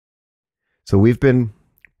So we've been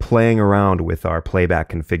playing around with our playback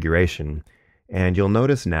configuration, and you'll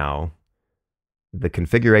notice now the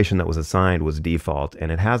configuration that was assigned was default,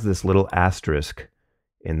 and it has this little asterisk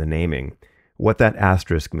in the naming. What that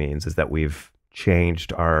asterisk means is that we've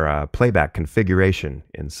changed our playback configuration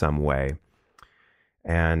in some way.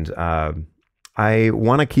 And I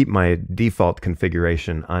want to keep my default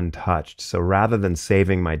configuration untouched. So rather than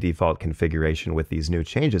saving my default configuration with these new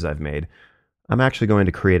changes I've made, I'm actually going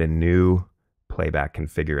to create a new playback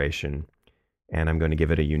configuration, and I'm going to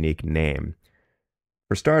give it a unique name.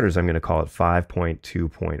 For starters, I'm going to call it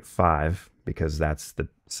 5.2.5 because that's the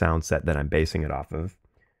sound set that I'm basing it off of.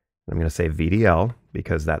 I'm going to say VDL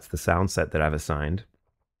because that's the sound set that I've assigned.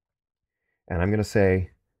 And I'm going to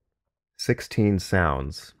say 16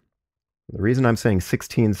 sounds. The reason I'm saying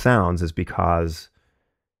 16 sounds is because,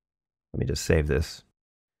 let me just save this.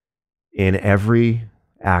 In every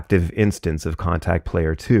active instance of Contact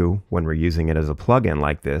Player 2, when we're using it as a plugin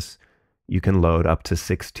like this, you can load up to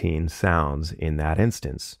 16 sounds in that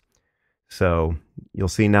instance. So you'll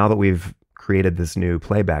see now that we've created this new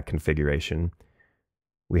playback configuration,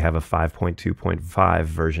 we have a 5.2.5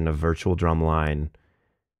 version of Virtual Drumline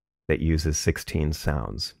that uses 16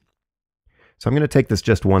 sounds. So I'm going to take this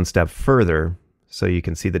just one step further so you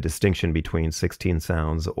can see the distinction between 16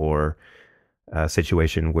 sounds or a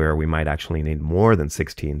situation where we might actually need more than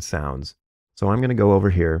 16 sounds. So I'm going to go over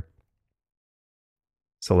here,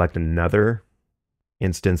 select another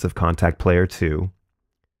instance of Contact Player 2,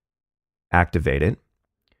 activate it,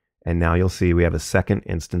 and now you'll see we have a second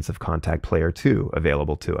instance of Contact Player 2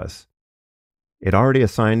 available to us. It already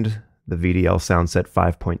assigned the VDL soundset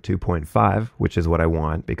 5.2.5, which is what I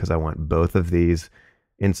want because I want both of these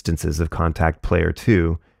instances of Contact Player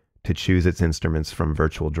 2 to choose its instruments from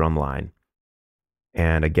Virtual Drumline.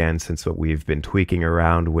 And again, since we've been tweaking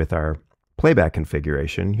around with our playback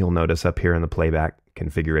configuration, you'll notice up here in the playback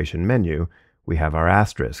configuration menu, we have our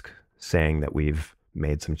asterisk saying that we've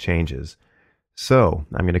made some changes. So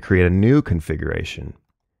I'm going to create a new configuration,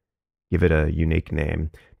 give it a unique name.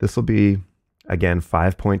 This will be, again,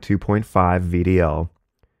 5.2.5 VDL,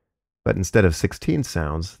 but instead of 16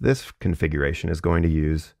 sounds, this configuration is going to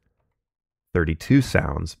use 32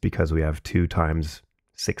 sounds because we have 2 times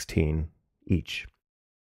 16 each.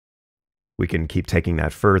 We can keep taking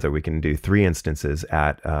that further. We can do 3 instances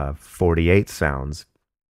at 48 sounds.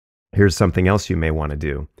 Here's something else you may want to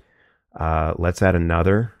do. Let's add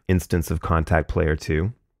another instance of Contact Player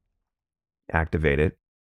 2, activate it.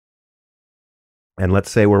 And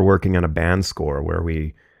let's say we're working on a band score where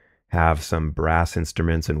we have some brass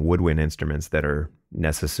instruments and woodwind instruments that are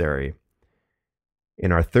necessary.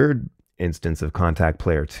 In our third instance of Contact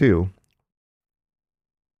Player 2,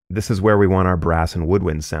 this is where we want our brass and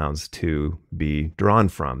woodwind sounds to be drawn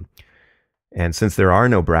from. And since there are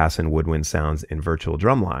no brass and woodwind sounds in Virtual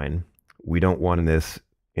Drumline, we don't want in this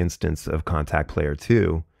instance of Contact Player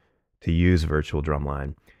 2 to use Virtual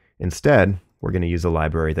Drumline. Instead, we're going to use a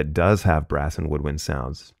library that does have brass and woodwind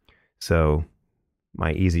sounds. So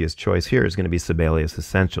my easiest choice here is going to be Sibelius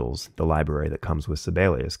Essentials, the library that comes with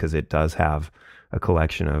Sibelius, because it does have a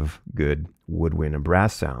collection of good woodwind and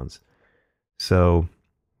brass sounds. So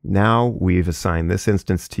now we've assigned this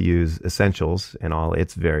instance to use Essentials and all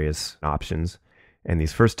its various options, and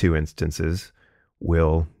these first 2 instances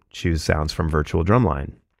will choose sounds from Virtual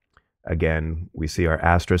Drumline. Again, we see our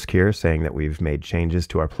asterisk here saying that we've made changes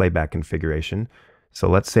to our playback configuration. So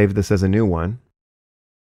let's save this as a new one.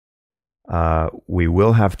 We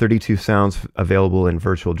will have 32 sounds available in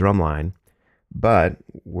Virtual Drumline, but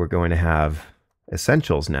we're going to have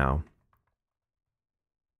Essentials now,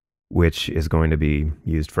 which is going to be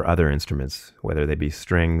used for other instruments, whether they be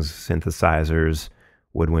strings, synthesizers,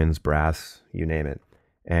 woodwinds, brass, you name it.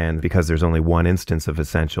 And because there's only one instance of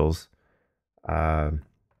Essentials,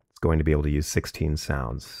 it's going to be able to use 16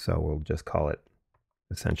 sounds. So we'll just call it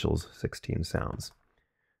Essentials 16 sounds.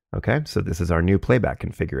 Okay, so this is our new playback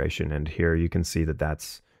configuration, and here you can see that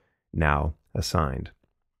that's now assigned.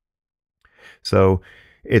 So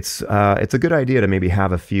it's a good idea to maybe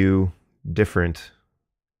have a few different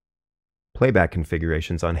playback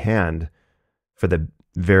configurations on hand for the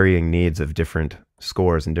varying needs of different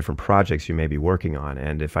scores and different projects you may be working on.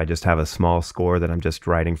 And if I just have a small score that I'm just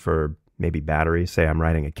writing for maybe battery, say I'm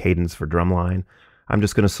writing a cadence for drumline, I'm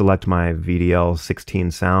just going to select my VDL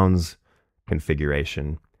 16 sounds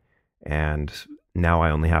configuration. And now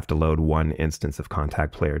I only have to load one instance of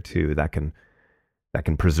Contact Player 2. That can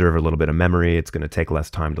preserve a little bit of memory. It's going to take less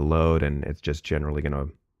time to load, and it's just generally going to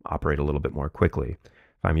operate a little bit more quickly.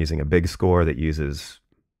 If I'm using a big score that uses,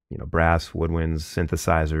 brass, woodwinds,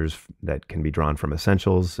 synthesizers that can be drawn from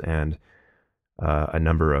Essentials, and a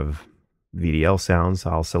number of VDL sounds,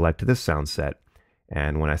 I'll select this sound set.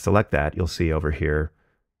 And when I select that, you'll see over here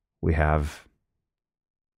we have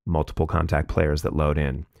multiple contact players that load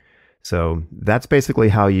in. So that's basically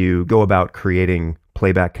how you go about creating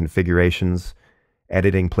playback configurations,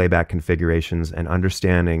 editing playback configurations, and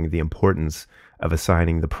understanding the importance of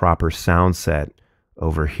assigning the proper sound set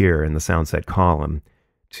over here in the sound set column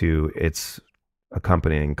to its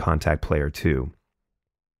accompanying contact player 2.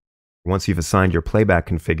 Once you've assigned your playback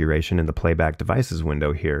configuration in the Playback Devices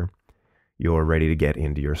window here, you're ready to get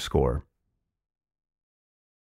into your score.